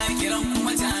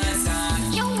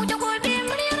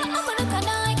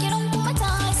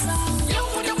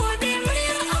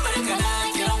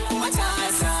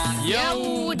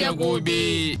da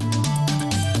gobe.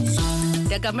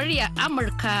 Daga muryar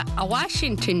Amurka a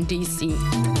Washington DC.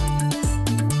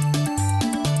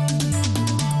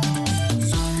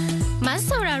 Masu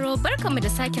sauraro barkamu da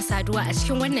sake saduwa a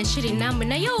cikin wannan shirin namu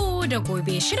na yau da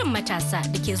gobe, shirin matasa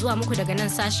da ke zuwa muku daga nan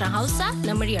sashen Hausa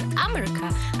na muryar Amurka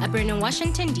a birnin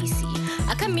Washington DC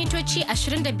akan mitoci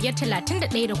 25,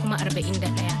 31 da kuma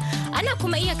 41. Ana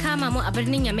kuma iya kama mu a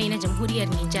birnin Yamai na Jamhuriyar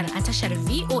Nijar a tashar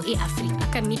VOA Africa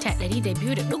akan mita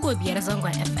 200.5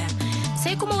 zangon FM.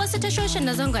 Sai kuma wasu tashoshin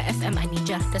na zangon FM a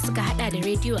Nijar da suka hada da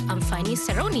rediyo amfani,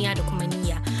 sarauniya da kuma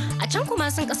niyya. A can kuma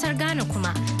sun kasar Ghana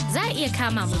kuma za a iya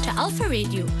kama mu ta Alpha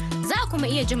Radio. Za a kuma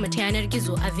iya jin mu ta yanar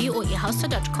gizo a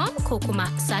voahausa.com ko kuma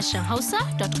sashen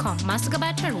hausa.com. Masu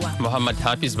gabatarwa Muhammad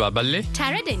Hafiz Baballe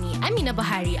tare da ni Amina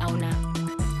Buhari Auna.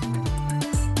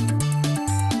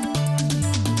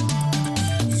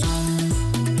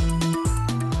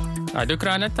 A duk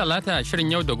ranar Talata shirin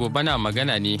yau da gobe na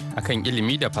magana ne akan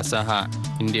ilimi da fasaha,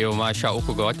 inda yau ma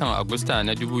 13 ga watan Agusta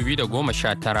na 2019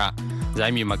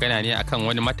 za mu yi magana ne akan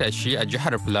wani matashi a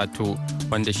jihar Plateau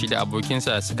wanda shi da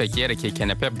abokinsa suka kera keke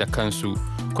napep da kansu.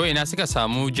 Ko ina suka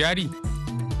samu jari?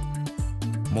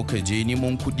 Muka je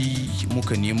neman kuɗi,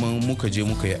 muka je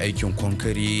muka yi aikin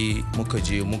kwankare, muka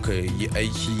je muka yi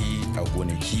aiki a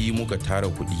gonaki, muka tara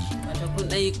kuɗi. Wata kun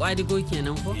ɗai kwadigo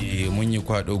kenan ko? Mun yi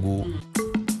kwadago.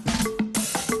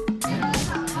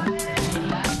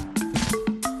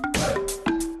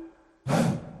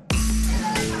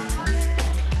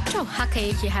 Haka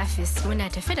yake Hafiz, muna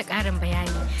tafi da ƙarin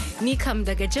bayani. Ni kam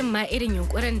daga jin ma irin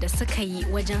yunkurin da suka yi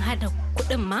wajen hada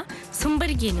kuɗin ma sun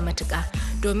burge ni matuƙa.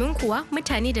 Domin kuwa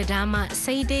mutane da dama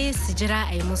sai dai su jira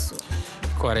a yi musu.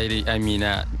 Kwarai dai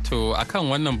Amina, to akan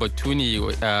wannan batu ne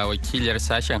wakiliyar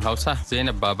sashen Hausa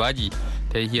Zainab Babaji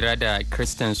ta yi hira da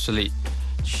Christian Sule.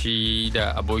 Shi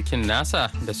da abokin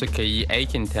nasa da suka yi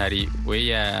aikin tare, wai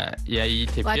ya yi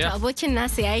tafiya? Wato abokin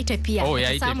nasa ya yi tafiya. Oh, ya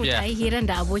yi tafiya. Samu ta yi hiran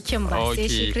da abokin ba, sai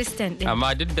shi Christian din.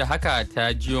 Amma duk da haka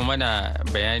ta jiyo mana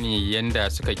bayani yadda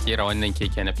suka kera wannan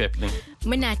keke na pep din.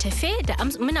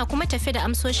 Muna kuma tafe da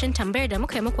amsoshin tambayar da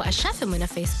muka yi muku a shafinmu na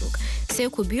Facebook. Sai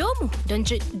ku biyo mu don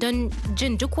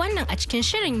jin duk wannan a cikin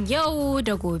shirin yau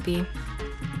da gobe.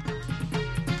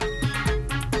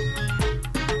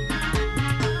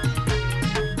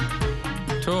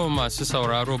 To masu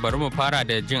sauraro bari mu fara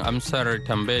da jin amsar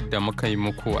tambayar da muka yi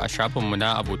muku a shafinmu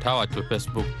na abota wato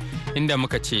Facebook, inda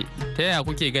muka ce ta yaya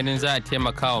kuke ganin za a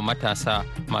taimaka wa matasa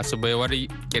masu baiwar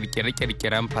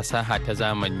kirkire-kirkiren fasaha ta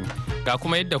zamani, ga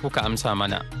kuma yadda kuka amsa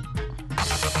mana.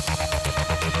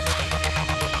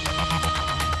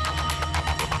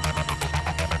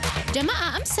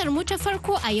 Jama'a amsar mu ta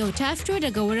farko a yau ta fito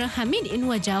daga wurin Hamid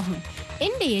Inuwa Jahun,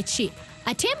 inda ya ce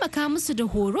a taimaka musu da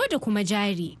horo da kuma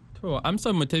jari. To,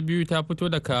 amsar mu ta biyu ta fito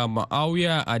daga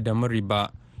Ma'awiya Adamu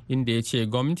Riba, inda ya ce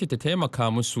gwamnati ta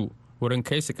taimaka musu wurin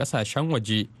kai su kasashen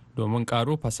waje domin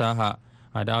karo fasaha,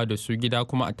 a dawo da su gida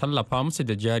kuma a tallafa musu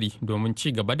da jari domin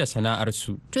ci gaba da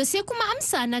sana'arsu. To sai kuma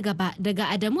amsa na gaba daga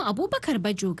Adamu Abubakar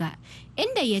Bajoga,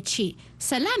 inda ya ce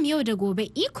salam yau da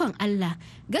gobe ikon Allah,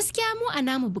 gaskiya mu a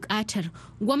namu bukatar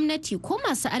gwamnati ko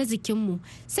masu arzikinmu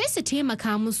sai su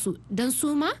taimaka musu don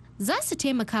su ma za su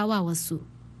taimaka wa wasu.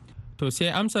 To sai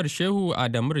amsar Shehu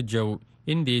Adamu Rijau,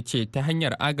 inda ya ce ta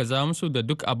hanyar agaza musu da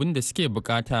duk abin da suke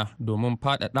bukata domin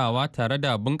faɗaɗawa tare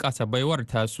da bunƙasa baiwar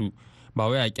tasu, ba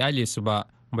wai a ƙyale su ba,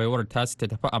 baiwar tasu ta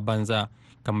tafi a banza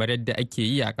kamar yadda ake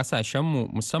yi a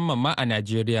ƙasashenmu musamman ma a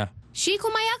Najeriya. Shi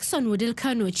kuma Yakson Wudil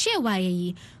Kano cewa ya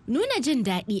yi nuna jin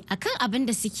daɗi akan abin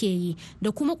da suke yi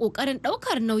da kuma ƙoƙarin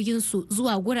ɗaukar nauyinsu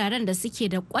zuwa guraren da suke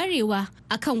da ƙwarewa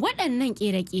akan waɗannan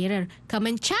ƙere-ƙerar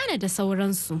kamar China da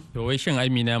sauransu. To wai shin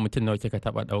Amina mutum nawa kika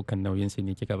taɓa ɗaukar nauyinsu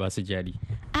ne kika ba su jari?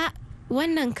 A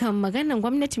wannan kan maganan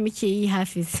gwamnati muke yi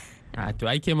Hafiz. A to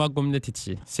ake ma gwamnati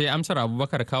ce. Sai amsar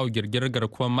Abubakar Kawo Girgir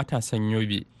garkuwar matasan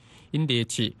Yobe, inda ya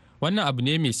ce wannan abu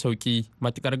ne mai sauki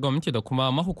matukar gwamnati da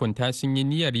kuma mahukunta sun yi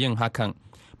niyyar yin hakan.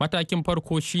 Matakin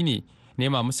farko shine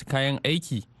nema musu kayan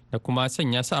aiki da kuma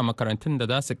sanya su a makarantun da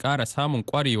za su ƙara samun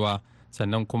ƙwarewa,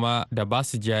 sannan kuma da ba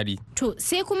su jari. To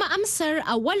sai kuma amsar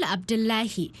Awwal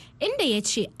Abdullahi, inda ya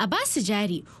ce a ba su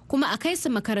jari kuma a kai su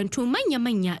makarantu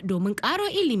manya-manya domin ƙaro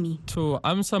ilimi. To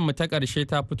amsar mu ta ƙarshe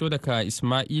ta fito daga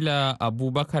Ismaila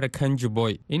Abubakar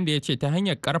Kanjiboy, inda ya ce ta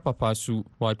hanyar ƙarfafa su,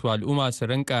 wato al'umma su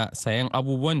rinka sayan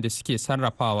abubuwan da suke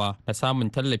sarrafawa da samun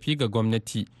tallafi ga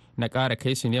gwamnati na ƙara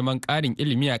kai su neman ƙarin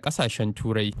ilimi a ƙasashen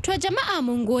Turai. To jama'a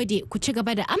mun gode, ku ci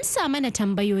gaba da amsa mana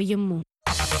tambayoyinmu.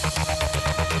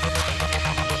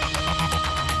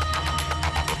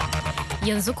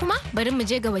 Yanzu kuma bari mu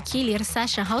je ga wakiliyar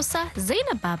sashen Hausa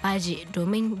Zainab Babaji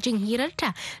domin jin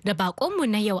hirarta da baƙonmu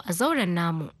na yau a zauren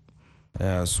namu.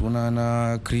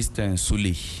 Sunana Christian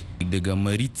Sule daga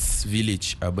Marit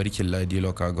Village a Barkin Ladi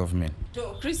Local Government. To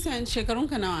Christian,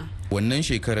 shekarunka nawa? Wannan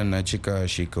shekarar na cika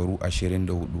shekaru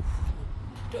 24.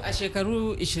 To a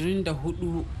shekaru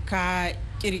 24 ka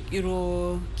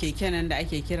kirkiro keke nan da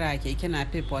ake kira keke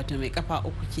napep wato mai kafa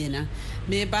uku kenan.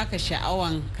 Me baka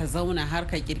sha'awan ka zauna har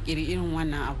ka kirkiri irin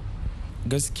wannan abu?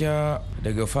 Gaskiya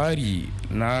daga fari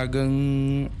na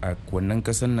gan a wannan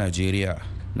kasar Najeriya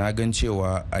na gan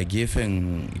cewa a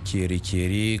gefen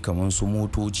kere-kere kamar su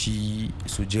motoci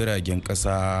su jiragen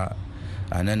kasa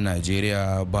a nan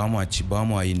Najeriya ba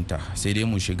ma yin ta, sai dai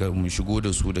mu shigo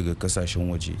da su daga kasashen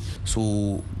waje.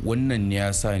 So wannan ne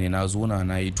ya sa ni na zo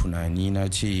na yi tunani na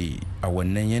ce a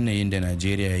wannan yanayin da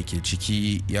Najeriya yake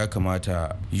ciki ya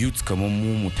kamata youth kamar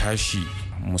mu tashi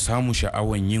mu samu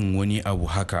sha'awan yin wani abu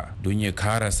haka don ya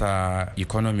kara sa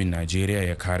economy Najeriya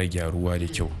ya kara gyaruwa da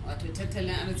kyau. Wato tattalin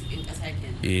arzikin ƙasa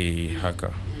kenan. Haka.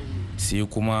 Sai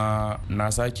kuma na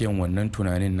sake yin wannan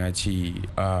tunanin na ce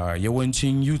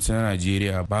yawancin youth na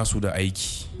Najeriya ba su da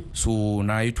aiki. So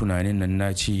na yi tunanin nan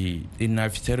na ce in na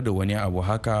fitar da wani abu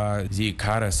haka zai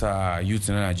kara sa youth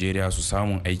na Najeriya su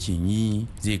samun aikin yi,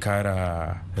 zai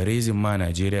kara raising ma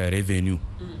Najeriya revenue.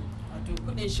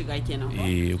 Kudin shiga kenan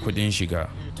ko? Kudin shiga.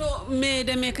 To me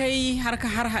da me kai har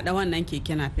hada wannan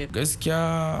keke napep?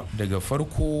 Gaskiya daga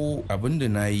farko abinda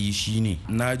na yi shine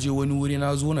na je wani wuri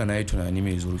na zo na yi tunani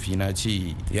mai zurfi na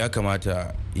ce ya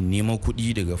kamata in nema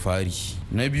kuɗi daga fari.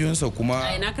 Na biyunsa kuma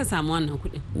a ina ka samu wannan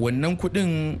kuɗin? Wannan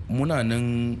kuɗin muna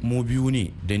nan mu biyu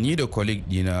ne da ni da colleague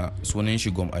dina sunan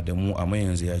shi Gom Adamu amma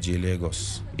yanzu ya je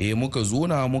Lagos. Muka zo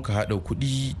na muka hada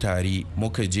kuɗi tare,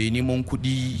 muka je neman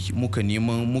kuɗi,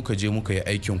 muka je muka yi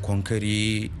aikin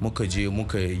kwankare, muka je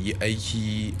muka yi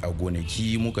aiki a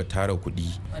gonaki, muka tara kuɗi.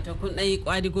 Wato kun ɗan yi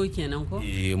kwadago kenan ko?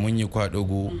 Mun yi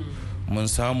kwadago. Mun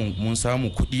samu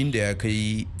kuɗin da ya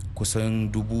kai kusan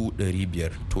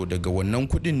 500,000. To daga wannan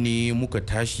kudin ne muka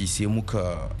tashi sai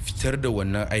muka fitar da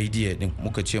wannan idea din,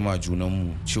 muka ce ma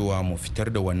junanmu cewa mu fitar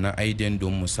da wannan idea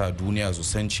don mu sa duniya su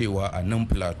san cewa a nan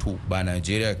plateau ba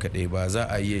Najeriya kadai ba za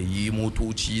a iya yi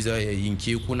motoci, za a iya yin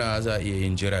kekuna, za a iya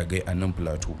yin jiragai a nan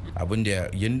plateau. Abinda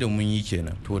yanda mun yi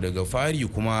kenan. To daga fari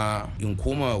kuma in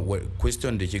koma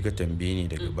question da kika tambaye ni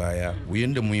daga baya,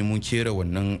 yanda mun kera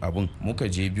wannan abun muka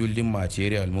je building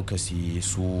material muka siye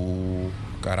su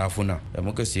karafuna. Da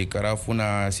muka siya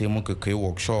karafuna sai muka kai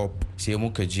workshop, sai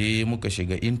muka je muka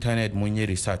shiga internet mun yi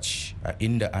research a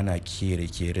inda ana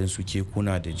kere-keren su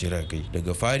kekuna da jiragai.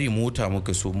 Daga fari mota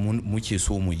muke so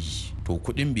mu yi, to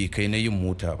kudin bai kai na yin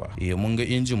mota ba. Mun ga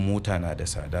injin mota na da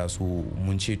tsada, so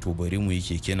mun ce to bari mu yi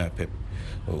keke napep.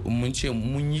 Mun ce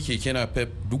mun yi keke napep,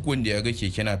 duk wanda ya ga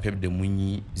keke napep da mun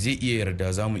yi zai iya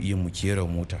yarda za mu iya mu kera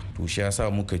mota. To shi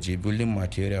yasa muka je building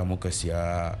material muka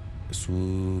siya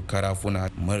su karafuna,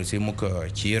 sai muka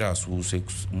kera su, sai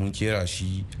mun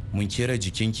kera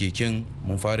jikin keken,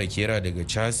 mun fara kera daga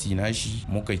chassis nashi,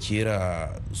 muka kera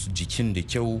jikin da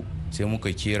kyau, sai muka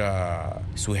kera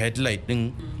su headlight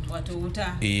din, wato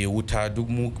wuta. Wuta duk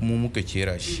mu muka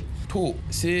kera shi. To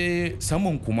sai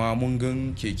saman kuma mun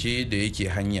gan keke da yake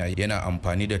hanya yana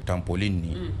amfani da trampoline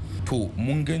ne. To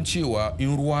mun gan cewa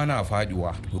in ruwa na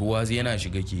fadiwa, ruwa zai yana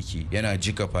shiga keke yana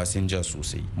jika passenger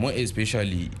sosai. Mu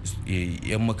especially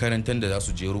yan makarantar da za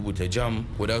su je rubuta jam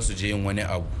ko da su je yin wani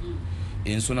abu,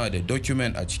 in suna da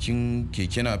document a cikin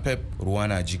keke napep ruwa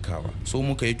na jikawa. So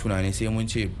muka yi tunani sai mun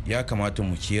ce ya kamata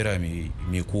mu kera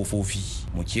mai kofofi,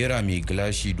 mu kera mai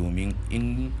gilashi, domin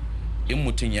in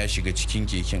mutum ya shiga cikin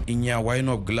keken in ya wind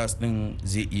up glass din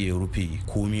zai iya rufe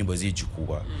komi ba zai jiku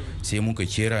ba. Sai muka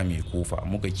kera mai kofa,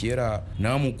 muka kera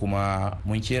namu kuma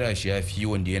mun kera shi ya fi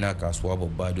wanda yana kasuwa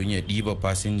babba don ya ɗiba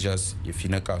passengers ya fi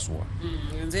na kasuwa.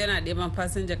 Yanzu yana ɗiban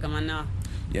passenger kamar nawa?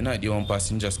 Yana ɗiban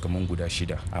passengers kamar guda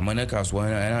 6, amma na kasuwa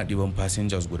yana ɗiban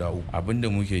passengers guda 3. Abinda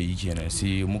muke yi kenan,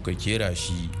 sai muka kera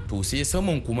shi. To sai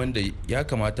saman kuma da ya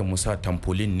kamata mu sa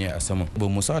trampoline ne a saman, ba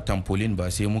mu sa trampoline ba,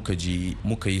 sai muka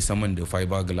yi saman da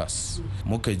fiberglass.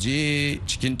 Muka je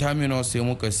cikin terminal sai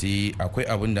muka sai akwai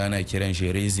abin da ana kiran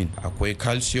shi resin, akwai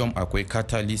calcium, akwai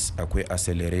catalyst, akwai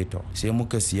accelerator. Sai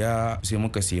muka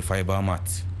sai fiber mat,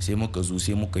 sai muka zo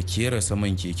sai muka kera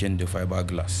saman keken da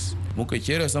fiberglass. Muka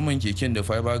kera saman keken da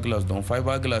fiberglass don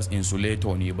fiberglass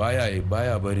insulator ne,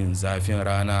 baya barin zafin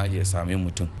rana ya same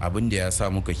mutum. Abin da ya sa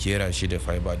muka kera shi da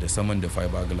saman da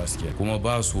fiberglass ke, kuma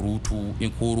ba surutu, in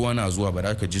ko ruwa na zuwa ba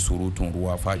za ka ji surutun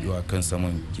ruwa faɗiwa kan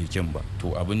saman keken ba.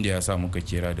 To abin da ya sa muka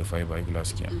kera da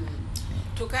fiberglass ke.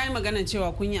 To kai maganan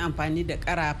cewa kun yi amfani da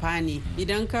karafa ne.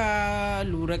 Idan ka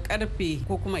lura karfe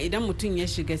ko kuma idan mutum ya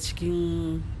shiga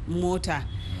cikin mota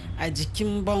a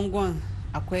jikin bangon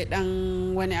akwai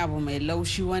dan wani abu mai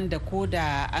laushi wanda ko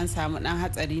da an samu dan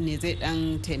hatsari ne zai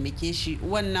dan taimake shi.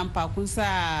 Wannan fa kun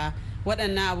sa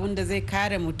waɗannan abun da zai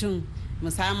kare mutum,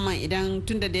 musamman idan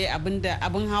tunda dai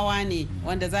abin hawa ne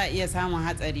wanda za a iya samun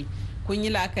hatsari, kun yi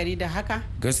la'akari da haka?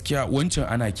 Gaskiya wancan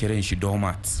ana kiran shi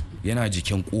doormat, yana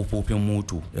jikin kofofin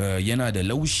moto, yana da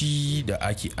laushi da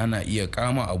ana iya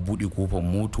kama a buɗe kofar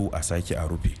moto a sake a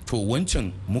rufe. To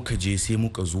wancan muka je sai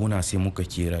muka zona sai muka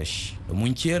kera shi, da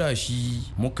mun kera shi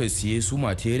muka siye su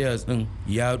materials din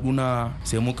yaduna,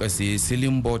 sai muka siye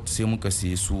ceiling board, sai muka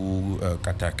siye su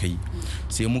katakai,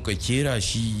 sai muka kera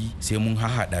shi sai mun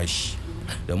haɗa shi,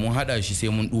 da mun hada shi sai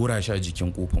mun dora shi a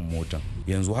jikin kofar motan.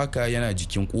 Yanzu haka yana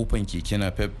jikin kofan keke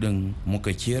napep din,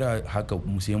 muka kera haka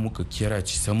sai muka kera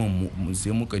ci saman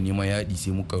sai muka nema yadi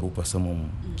sai muka rufe saman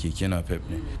keke napep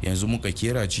din. Yanzu muka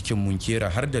kera cikin mun kera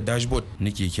har da dashboard na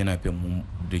keke napep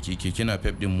da keke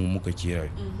napep din mu muka kera.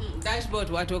 Dashboard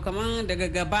wato kaman daga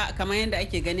gaba kaman yadda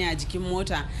ake gani a jikin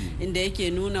mota inda yake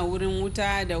nuna wurin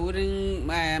wuta da wurin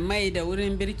mai da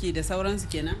wurin birki da sauransu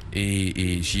kenan.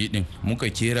 Shi din muka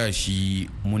kera shi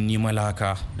mun nima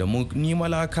laka, da mun nima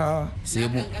laka sai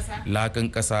mu lakan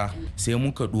kasa sai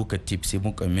muka doka tip sai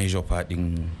muka measure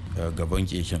fadin gaban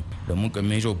keken, da muka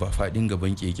measure fadin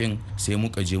gaban keken sai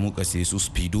muka je muka sai su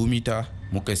speedometer,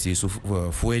 muka sai su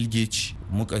fuel gauge,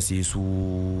 muka sai su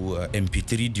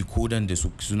mp3 decoder da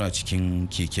suna cikin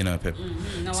keke napep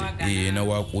na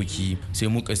waƙoƙi, sai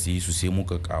muka sai su sai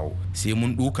muka kawo, sai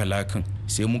mun doka lakan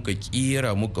sai muka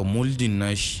kera muka molding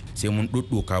nashi, sai mun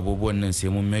doddoka abubuwan nan sai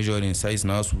mun measuring size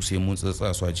nasu sai mun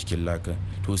tsatsa su a cikin lakan.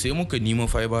 To sai muka nima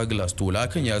fiberglass, to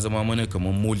lakan ya zama mana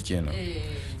kamar mold kenan,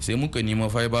 sai muka nima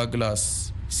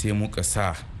fiberglass sai muka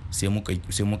sa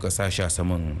shi a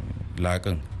saman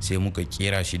lakan, sai muka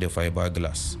kera shi da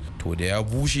fiberglass. To da ya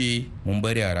bushe mun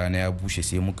bari a rana ya bushe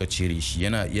sai muka cire shi,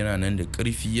 yana nan da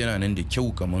karfi, yana nan da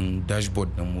kyau kamar dashboard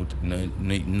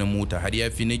na mota, har ya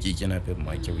fi na keke napep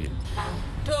ma kyau.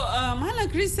 To Malam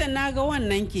Christian, na ga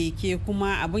wannan keke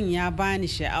kuma abun ya bani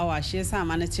sha'awa, shi yasa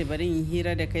ma na ce bari in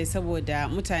hira da kai saboda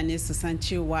mutane su san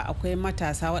cewa akwai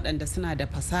matasa waɗanda suna da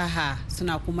fasaha,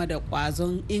 suna kuma da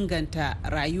ƙwazon inganta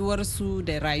rayuwarsu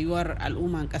da rayuwar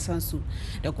al'umman ƙasansu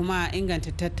da kuma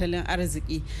inganta tattalin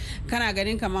arziki. Kana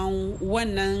ganin kamar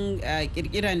wannan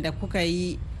ƙirƙiran da kuka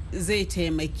yi zai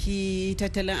taimaki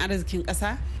tattalin arzikin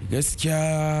ƙasa?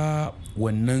 Gaskiya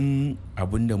wannan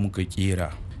abin da muka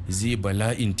kera zai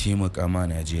bala'in taimaka ma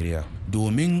Najeriya,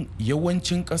 domin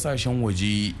yawancin kasashen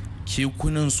waje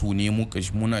kekunan su ne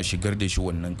muna shigar da shi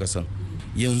wannan kasan.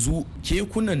 Yanzu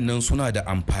kekunan nan suna da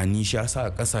amfani, shi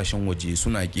yasa kasashen waje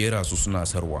suna kera su suna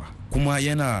sarwa, kuma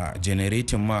yana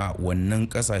generating ma wannan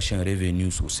kasashen revenue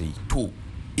sosai. To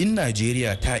in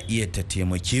Najeriya ta iya ta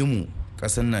taimake mu,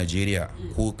 kasar Najeriya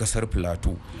ko kasar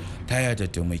Plateau ta iya ta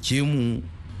taimake mu,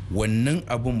 wannan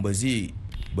abun ba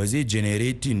zai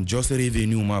generating just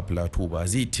revenue ma Plateau ba,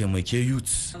 zai taimake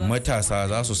youth, matasa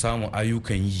za su samu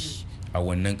ayyukan yi a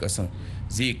wannan kasan,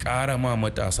 zai kara ma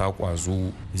matasa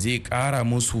kwazo, zai kara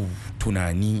musu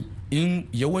tunani. In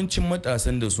yawancin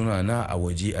matasan da suna na a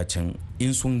waje a can,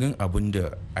 in sun gan abin da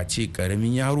a ce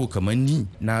karamin yaro kamar ni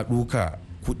na doka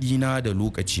kudina da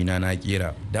lokacina na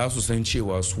kera, da su san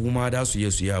cewa su ma da su yi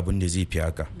abin da zai fi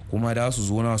haka, kuma da su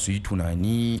zo na su yi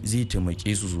tunani, zai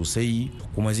taimake su sosai,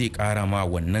 kuma zai kara ma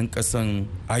wannan kasan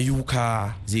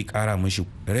ayyuka, zai kara mashi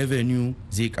revenue,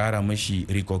 zai kara mashi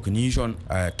recognition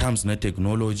a terms na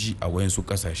technology a wayansu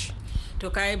kasashe. To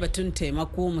kayi batun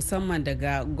taimako musamman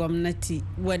daga gwamnati,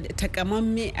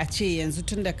 takamamme a ce yanzu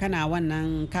tunda kana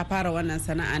ka fara wannan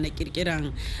sana'a na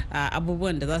kirkiran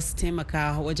abubuwan da za su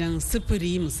taimaka wajen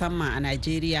sufuri musamman a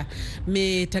Najeriya,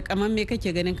 me takamamme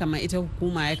kake ganin kamar ita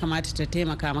hukuma ya kamata ta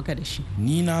taimaka maka da shi?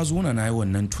 Ni na zo na yi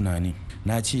wannan tunani,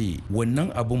 na ce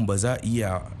wannan abun ba za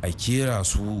iya a kera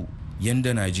su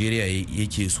yanda Najeriya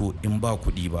yake so in ba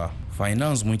kuɗi ba.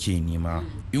 Finance muke nema,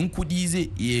 in kuɗi zai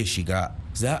iya shiga,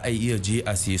 za a iya je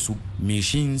a sai su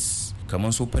machines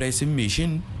kamar su pressing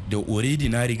machine da already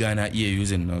na riga na iya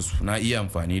using nasu, na iya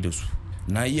amfani da su.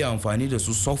 Na iya amfani da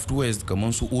su softwares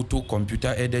kamar su auto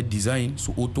computer aided design,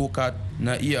 su AutoCAD,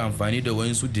 na iya amfani da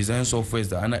wayansu design softwares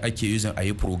da ake using a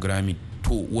yi programming.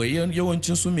 To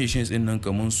yawancin su machines din nan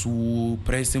kamar su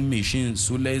pressing machine,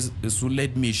 su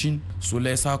lead machine, su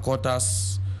laser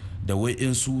cutters, da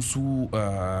wayansu su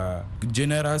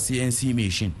general CNC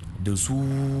machine, da su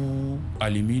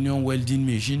aluminium welding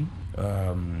machine,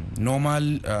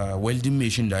 normal welding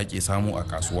machine da ake samu a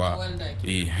kasuwa.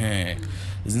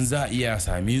 Zin za a iya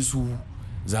same su,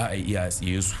 za a iya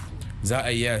siye su, za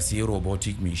a iya siye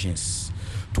robotic machines.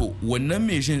 to wannan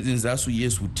machine din za su iya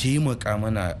su taimaka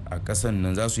mana a kasan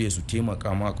nan, za su iya su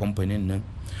taimaka ma kamfanin nan,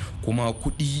 kuma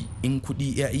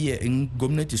kuɗi ya iya, in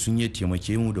gwamnati sun yi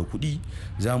taimake mu da kuɗi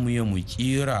za mu iya mu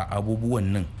kera abubuwan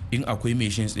nan. In akwai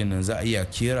machines din nan za a iya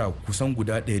kera kusan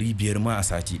guda 500 ma a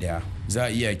sati daya, za a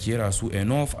iya kera su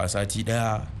enough a sati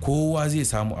daya, kowa zai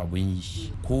samu abin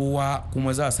yi, kowa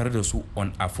kuma za a sar da su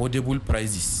on affordable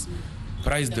prices,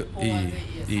 price da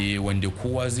wanda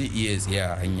kowa zai iya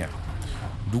tsaya hanya,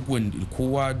 duk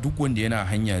wanda yana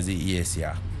hanya zai iya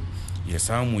siya ya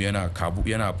samu, yana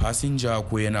fasinja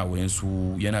ko yana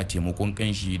wayansu, yana taimakon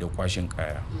kanshi da kwashin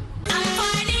kaya.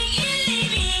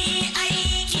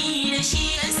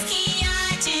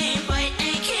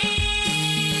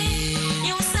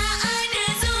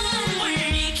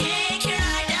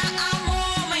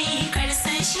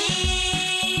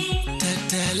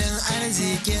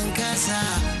 Arzikin kasa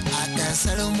a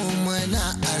kasar mu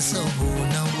muna a sahu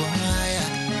na baya,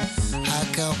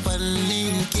 haka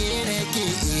fannin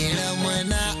kere-kere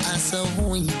muna a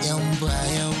sahun yan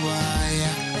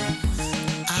baya-baya.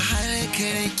 A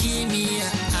harkar kimiyya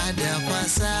da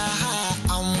fasaha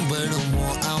an bar mu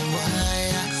a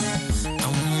baya,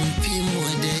 an fi mu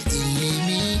da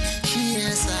ilimi shi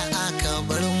yasa aka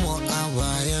bar mu a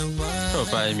baya-baya. To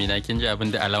fa Amina kin ji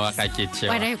abin da alawaka ke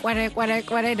cewa.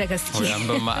 Kwarai da gaske. An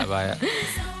ban ma a baya.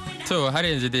 To har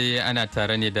yanzu dai ana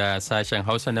tare ne da sashen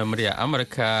Hausa na murya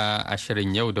Amurka a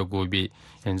shirin Yau da Gobe.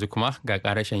 Yanzu kuma ga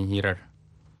karashen hirar.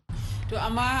 To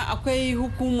amma akwai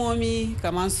hukumomi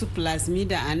kamar su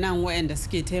plasmida a nan waɗanda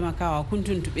suke taimakawa, kun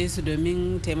tuntuɓe su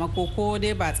domin taimako, ko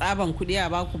dai ba tsaban kuɗi a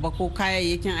baku ba ko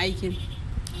kayayyakin aikin?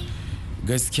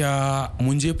 Gaskiya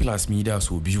mun je plasmida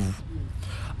sau 2,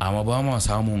 amma ba ma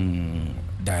samun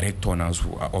director nasu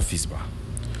a office ba.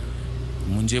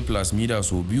 Mun je plasmida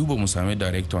sau 2 ba mu sami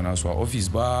director nasu a office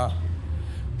ba,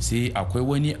 sai akwai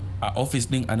wani a office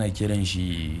din ana kiran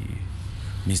shi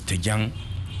Mr. Gang,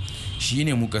 shi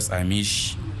ne muka same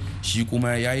shi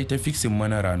kuma ya yi ta fixin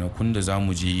mana ranakun da za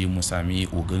mu je mu sami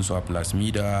ogansu a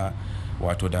plasmida,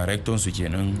 wato director su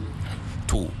kenan.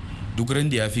 To duk ran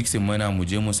da ya fixin mana mu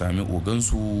je mu sami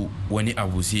ogansu, wani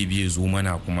abu sai biye zo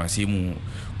mana, kuma sai mu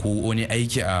ko wani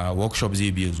aiki a workshop zai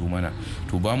biye zo mana,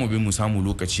 to ba mu bi mu samu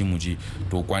lokaci mu je.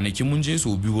 To kwanakin mun je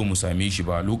sau 2 ba mu same shi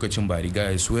ba, lokacin ba riga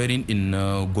ya swearing in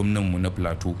na gwamnan mu na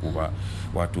plateau ko ba,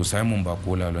 wato Simon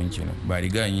Bakola Lon kenan, ba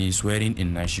riga yi swearing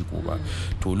in na shi ko ba.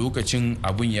 To lokacin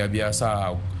abun ya biya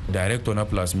sa director na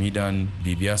plasmidan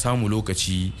bai biya samu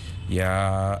lokaci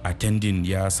ya attending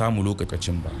ya samu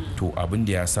lokacin ba, to abin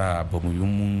da ya sa ba mu yi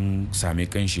mun same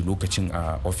kanshi lokacin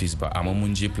a office ba, amma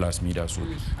mun je plasmida so.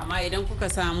 Amma idan kuka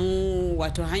samu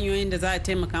wato hanyoyin da za a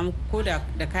taimaka muku ko da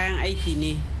kayan aiki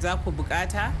ne, za ku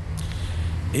bukata?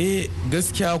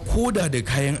 Gaskiya koda da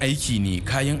kayan aiki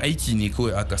ne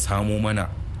kawai aka samo mana,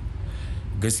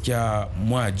 gaskiya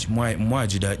mu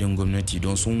ji daɗin gwamnati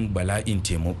don sun bala'in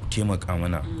taimaka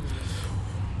mana.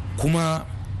 Kuma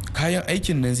kayan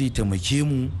aikin nan zai taimake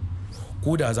mu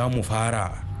ko da za mu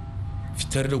fara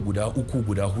fitar da guda 3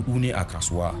 guda 4 ne a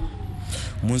kasuwa.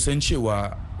 Mun san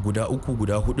cewa guda 3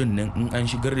 guda 4 nan in an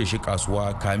shigar da shi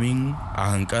kasuwa kamin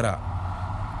a hankara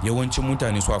yawancin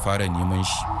mutane su fara neman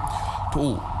shi.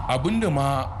 To abinda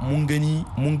ma mun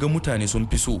ga mutane sun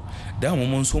fi so, dama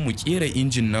mun so mu kera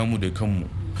injin namu da kanmu.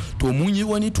 To mun yi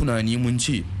wani tunani mun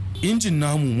ce injin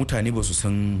namu mutane ba su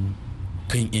san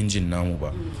kan injin namu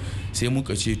ba, sai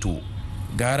muka ce to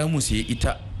gara mu sai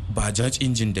ita bajaj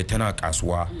injin da tana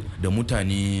kasuwa da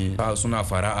mutane suna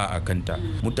fara'a a kanta.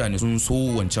 Mutane sun so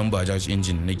wancan bajaj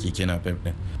injin na keke napep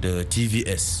da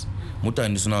tvs,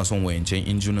 mutane suna son wayancan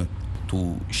injunan.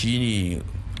 To shine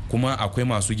kuma akwai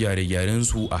masu gyare-gyaren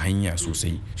su a hanya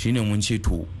sosai, shine mun ce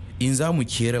to in za mu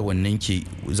kera wannan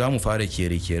za mu fara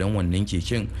kere-keren wannan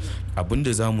keken,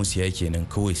 abinda za mu siya kenan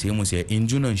kawai, sai mu siya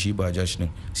injunan shi bajaj din,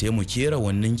 sai mu kera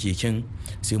wannan keken,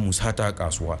 sai mu sata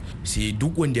kasuwa, sai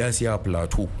duk wanda ya siya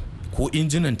plateau ko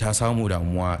injinan ta samu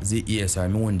damuwa zai iya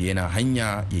sami wanda yana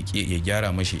hanya ya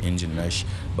gyara mashi injin nashi,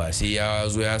 ba sai ya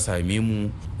zo ya same mu,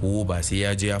 ko ba sai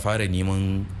ya je ya fara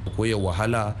neman ko ya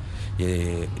wahala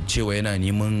ya cewa yana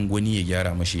neman wani ya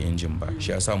gyara mashi injin ba.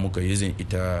 Shi yasa muka yi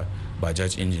ita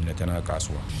bajaj injin da tana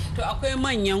kasuwa. To akwai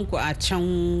manyan ku a can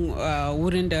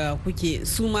wurin da kuke,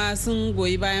 su ma sun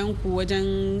goyi bayan ku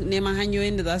wajen neman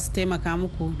hanyoyin da za su taimaka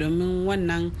muku domin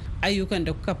wannan ayyukan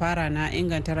da kuka fara na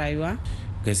inganta rayuwa?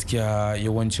 Gaskiya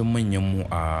yawancin manyan mu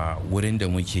a wurin da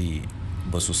muke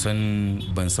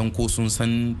ban san ko sun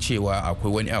san cewa akwai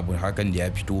wani abu hakan da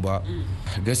ya fito ba.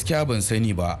 Gaskiya ban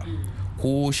sani ba,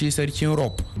 ko shi sarkin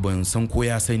rob ban san ko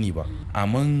ya sani ba,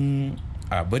 amma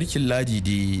a barkin ladi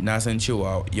dai na san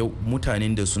cewa yau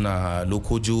mutanen da suna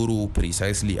lokojoro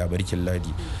precisely a barkin ladi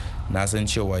na san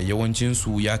cewa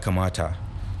yawancinsu ya kamata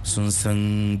sun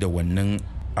san da wannan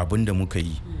abin da muka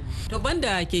yi. To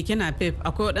banda keke napep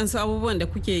akwai waɗansu abubuwan da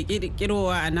kuke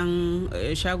kirkirowa a nan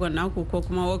shagon naku ko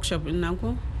kuma workshop din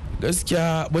naku?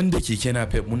 Gaskiya banda keke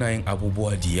napep muna yin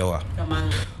abubuwa da yawa.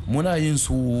 Muna yin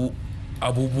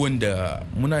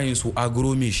su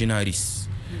agro machineries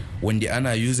wanda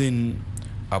ana using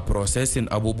a processing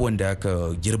abubuwan da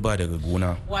aka girba daga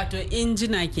gona. Wato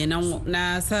injina kenan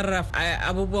na sarrafa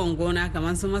abubuwan gona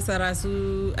kamar su masara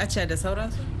su aca da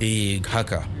sauransu?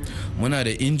 Haka muna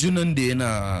da injinan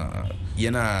da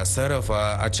yana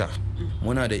sarrafa aca,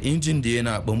 muna da injin da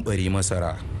yana bambare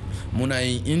masara, muna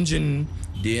yin injin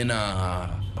da yana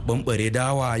bambare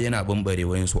dawa, yana bambare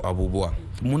wayansu abubuwa.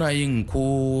 Muna yin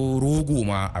ko rogo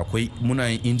ma akwai, muna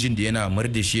yin injin da yana mar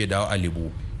da shi ya dawo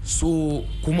alibu. So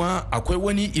kuma akwai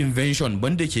wani invention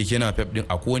banda keke napep din,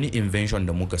 akwai wani invention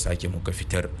da muka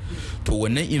fitar. To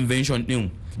wannan invention din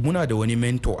muna da wani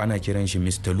mentor ana kiran shi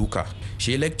Mr. Luka,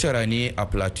 shi lecturer ne a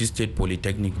Plateau State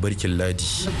Polytechnic Barkin Ladi.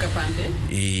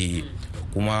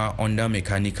 Kuma under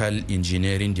mechanical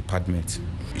engineering department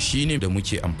shi ne da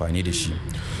muke amfani da shi.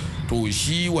 To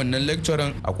shi wannan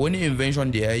lecturer akwai wani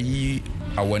invention da ya yi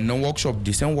a wannan workshop,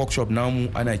 the same workshop namu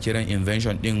ana kiran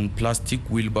invention din plastic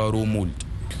wheelbarrow mold.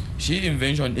 Shi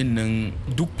invention din nan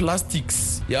duk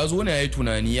plastics ya zo na ya yi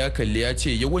tunani, ya kalli ya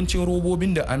ce yawancin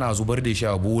robobin da ana zubar da shi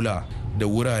a bola da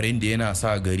wuraren da yana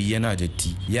sa gari yana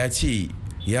datti, ya ce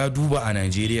ya duba a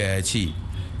Najeriya, ya ce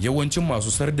yawancin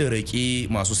masu sar da rake,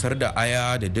 masu sar da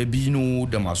aya da dabino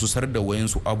da masu sar da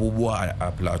wayansu abubuwa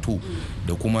a Plateau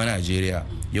da kuma Najeriya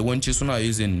yawanci suna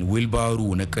using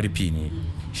wheelbarrow na karfe ne.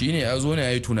 Shine ya zo na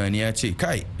ya yi tunani, ya ce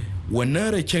kai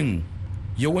wannan raken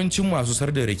yawancin masu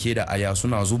sar da rake da aya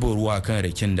suna zuba ruwa kan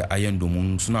raken da ayan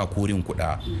domin suna korin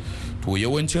kuɗa. To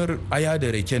yawancin aya da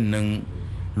raken nan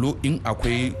in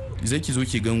akwai zaki zo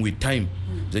ki gan with time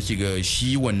zaki ga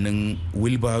shi wannan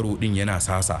wheelbarrow din yana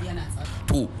sasa.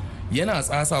 To yana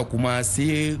tsasa kuma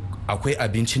sai akwai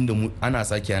abincin da ana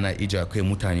sake ana ija kai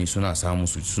mutane suna samu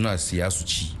suna siya su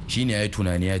ci. Shine ya yi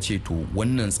tunani, ya ce to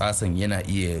wannan tsasan yana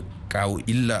iya kawo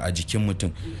illa a jikin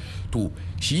mutum. To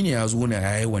shine ya zo na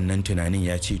ya yi wannan tunanin,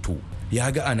 ya ce to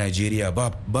ya ga a Najeriya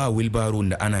ba wheelbarrow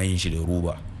da ana yin shi da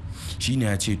roba. Shine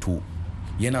ya ce to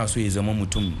yana so ya zama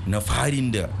mutum na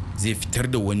farin da zai fitar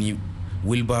da wani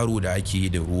wheelbarrow da ake yi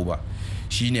da roba.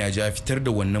 Shine ya ja fitar da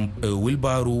wannan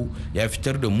wheelbarrow, ya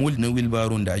fitar da mold na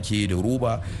wheelbarrow da ake yi da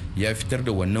roba, ya fitar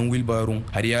da wannan wheelbarrow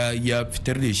har ya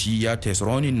fitar da shi, ya test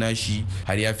running nashi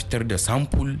har ya fitar da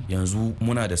sample. Yanzu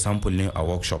muna da sample ne a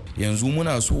workshop. Yanzu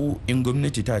muna so in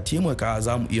gwamnati ta taimaka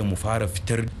za mu iya mu fara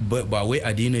fitar, ba wai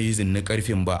a daina using na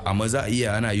karfin ba, amma za a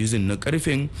iya ana using na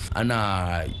karfin,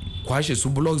 ana kwashe su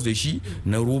blocks da shi,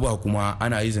 na roba kuma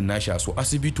ana using nashi a su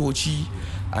asibitoci,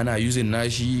 ana using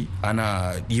nashi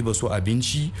ana ɗiba su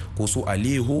abinci ko su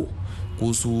aleho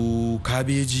ko su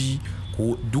kabeji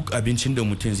ko duk abincin da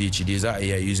mutum zai ci dai za a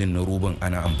iya using na roban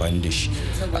ana amfani da shi.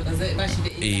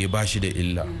 Ba shi da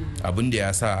illa. Abin da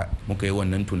ya sa muka yi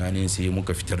wannan tunanin sai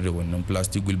muka fitar da wannan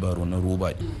plastic wheelbarrow na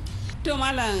roba. To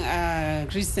Malam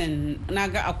Christian, na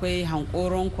ga akwai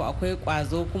hankoronku, akwai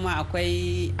kwazo, kuma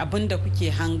akwai abin da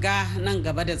kuke hanga nan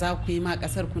gaba da za ku yi ma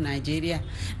kasar ku Najeriya.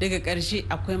 Daga ƙarshe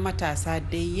akwai matasa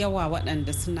da yawa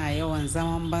waɗanda suna yawan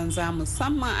zaman banza,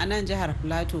 musamman a nan jihar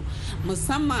Plateau,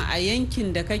 musamman a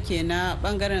yankin da kake na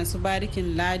bangaren su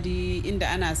barikin ladi,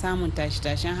 inda ana samun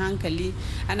tashi-tashen hankali,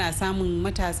 ana samun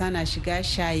matasa na shiga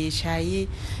shaye-shaye.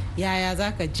 Yaya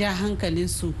za ka ja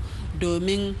hankalinsu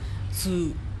domin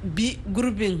su bi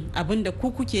gurbin abin da ku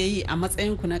kuke yi a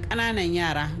matsayinku na ƙananan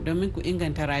yara domin ku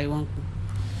inganta rayuwanku?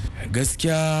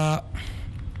 Gaskiya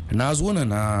na zo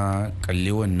na kalli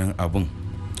wannan abin,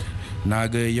 na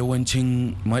ga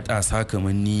yawancin matasa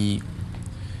kamar ni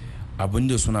abin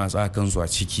da suna tsakansu a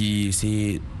ciki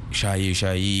sai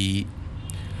shaye-shaye,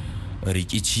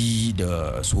 rikici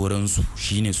da sauransu,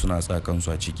 shine suna tsakansu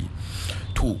a ciki.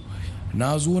 To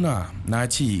na zo na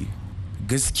ce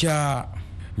gaskiya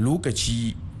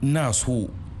lokaci ina so,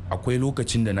 akwai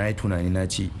lokacin da na yi tunani, na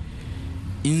ce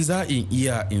in za in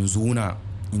iya in zona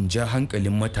in ja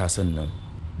hankalin matasan nan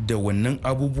da wannan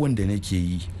abubuwan da nake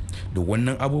yi, da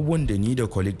wannan abubuwan da ni da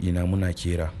colleague ina muna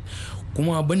kera.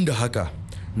 Kuma banda haka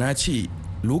na ce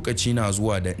lokaci na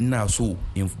zuwa da ina so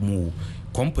mu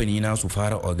company na su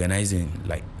fara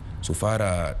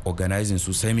organizing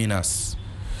su seminars,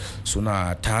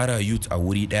 suna tara youth a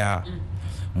wuri daya,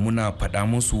 muna faɗa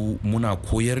musu, muna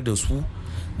koyar da su,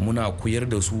 muna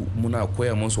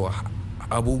koya musu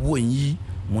abubuwan yi,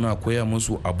 muna koya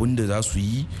musu abin da za su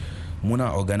yi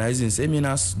muna organizing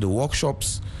seminars da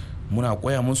workshops, muna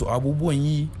koya musu abubuwan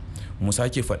yi, mu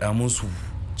sake faɗa musu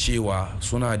cewa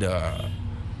suna da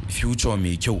future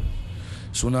mai kyau,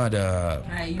 suna da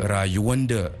rayuwan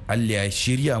da Allah ya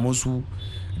shirya musu,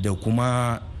 da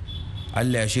kuma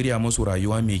Allah ya shirya musu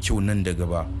rayuwa mai kyau nan da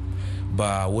gaba.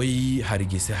 Ba wai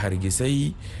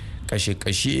hargisai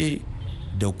kashe-kashe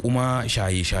da kuma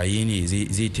shaye-shaye ne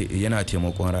yana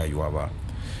taimakon rayuwa ba.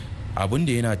 Abin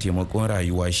da yana taimakon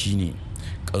rayuwa shine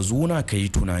ka zuna ka yi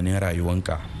tunanin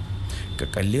rayuwanka, ka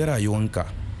kalli rayuwanka,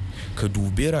 ka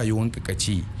dube rayuwanka, ka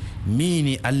ce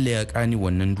mene Allah ya kani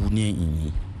wannan duniyan in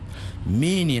yi,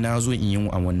 mene na zo in yi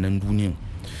a wannan duniyan.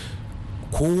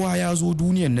 Kowa ya zo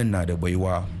duniyan nan na da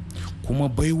baiwa, kuma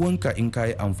baiwanka in ka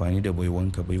yi amfani da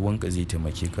baiwanka zai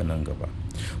taimake ka nan gaba.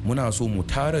 Muna so mu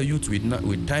tara youth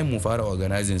with time, mu fara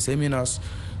organizing seminars,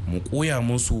 mu koya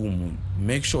musu, mu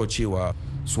make sure cewa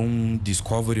sun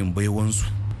discovering baiwansu,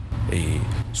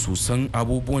 su san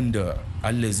abubuwan da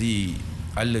Allah zai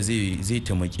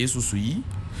taimake su yi,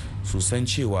 su san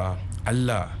cewa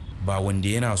Allah ba wanda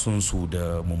yana son su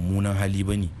da mummunan hali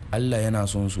bane. Allah yana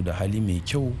son su da hali mai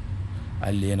kyau.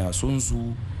 Allah yana son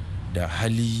su da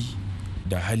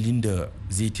halin da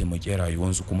zai taimake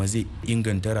rayuwansu, kuma zai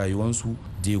inganta rayuwansu,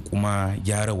 zai kuma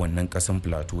gyara wannan kasan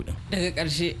plateau din. Daga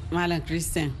ƙarshe Malam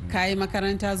Christian, ka yi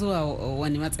makaranta zuwa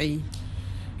wani matsayi?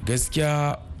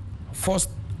 Gaskiya first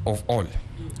of all,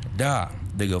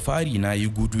 daga fari na yi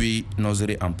Goodway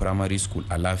Nursery and Primary School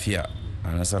a Lafiya a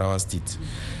Nasarawa State.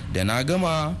 Da na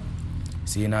gama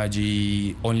sai na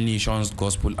je All Nations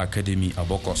Gospel Academy a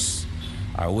Bokos.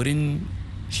 A wurin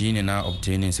shine na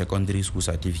obtaining secondary school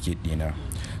certificate dina.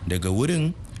 Daga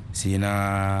wurin sai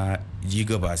na ji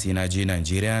gaba, sai na je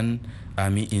Nigerian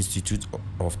Army Institute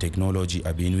of Technology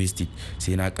a Benue State,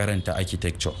 sai na karanta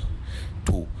architecture.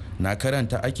 To na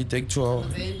karanta architecture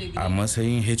a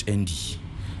matsayin HND.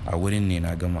 A wurin ne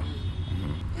na gama.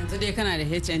 Yanzu dai kana da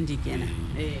HND kenan?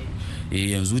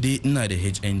 Yanzu dai ina da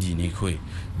HND ne kawai.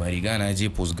 Ban riga na je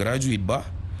postgraduate ba,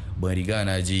 ban riga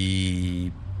na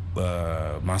je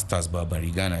masters ba, ban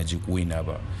riga na je ko'ina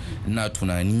ba. Ina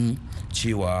tunani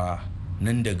cewa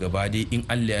nan da gaba dai in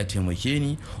Allah ya taimake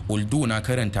ni, although na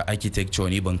karanta architecture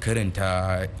ne, ban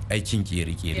karanta aikin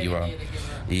kere-kere ba.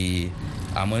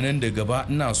 Amma nan da gaba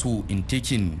ina so in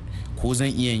taking, ko zan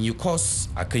iya yi course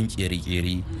akan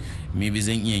kere-kere, maybe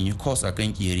zan iya yi course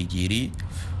akan kere-kere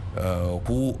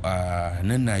ko a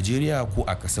nan Najeriya ko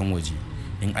a kasan waje,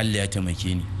 in Allah ya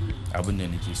taimake ni, abin da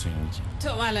nake son yi.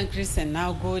 To Malam Christian,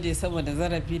 na gode saboda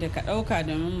zarafi da ka ɗauka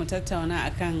domin mu tattauna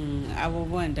akan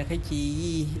abubuwan da kake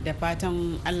yi, da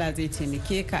fatan Allah zai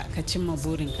taimake ka ka cimma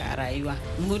burinka a rayuwa.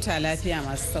 Mu huta lafiya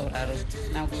masu sauraro.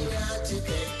 Na gode.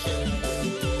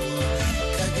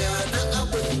 Ka gane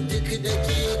abin duk da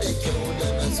ke da kyau da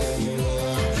na tsoro,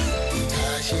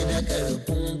 tashi da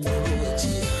ƙarfin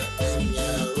kuruci ɗan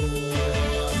yaro,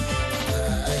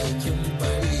 ga aikin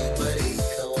bari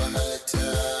ka wahalta.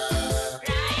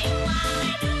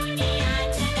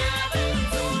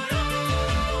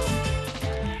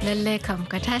 Lallai kam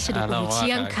ka tashi da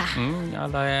kuruciyanka.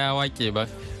 Allah ya wake ba.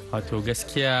 Wato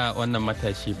gaskiya wannan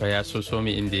matashi fa ya so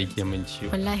mai inda yake min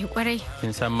ciwo. Wallahi kwarai.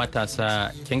 Kin san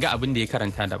matasa, kin ga abin da ya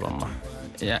karanta daban ma.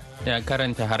 Ya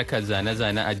karanta harkar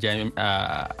zane-zane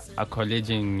a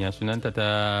kwalejin ya sunanta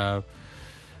ta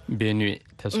Benue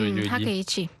ta sojoji. Haka ya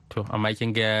ce. To amma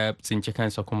kin ga tsinci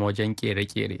kansa kuma wajen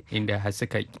kere-kere inda har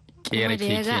suka kera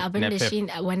keke ga abin da shi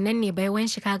wannan ne baiwan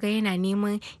shi, kaga yana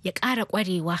neman ya ƙara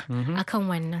ƙwarewa akan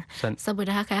wannan.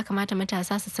 Saboda haka ya kamata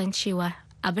matasa su san cewa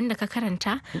abin da ka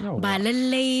karanta ba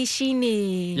lallai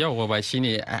shine yauwa ba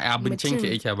shine abincin ka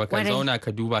yake ba. Ka zauna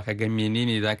ka duba ka ga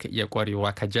menene zaka iya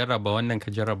kwarewa, ka jarraba wannan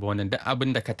duk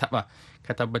abin da ka taba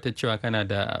ka tabbatar cewa kana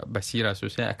da basira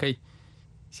sosai akai,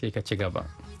 sai ka ci gaba.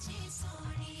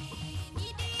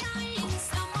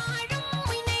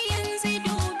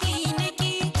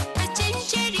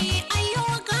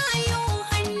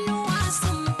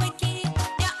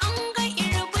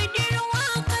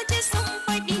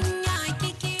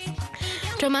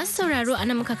 To masu sauraro a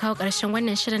nan muka kawo ƙarshen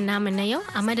wannan shirin namu na yau,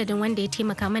 a madadin wanda ya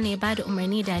taimaka mana ya bada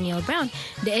umarni Daniel Brown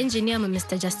da injiniya mu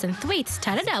Mr. Justin Thwaite,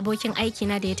 tare da abokin aiki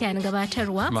na da ya taya ni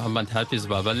gabatarwa Muhammad Hafiz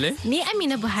Baballe. Ni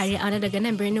Amina Buhari a daga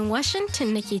nan birnin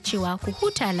Washington nake cewa ku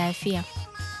huta lafiya.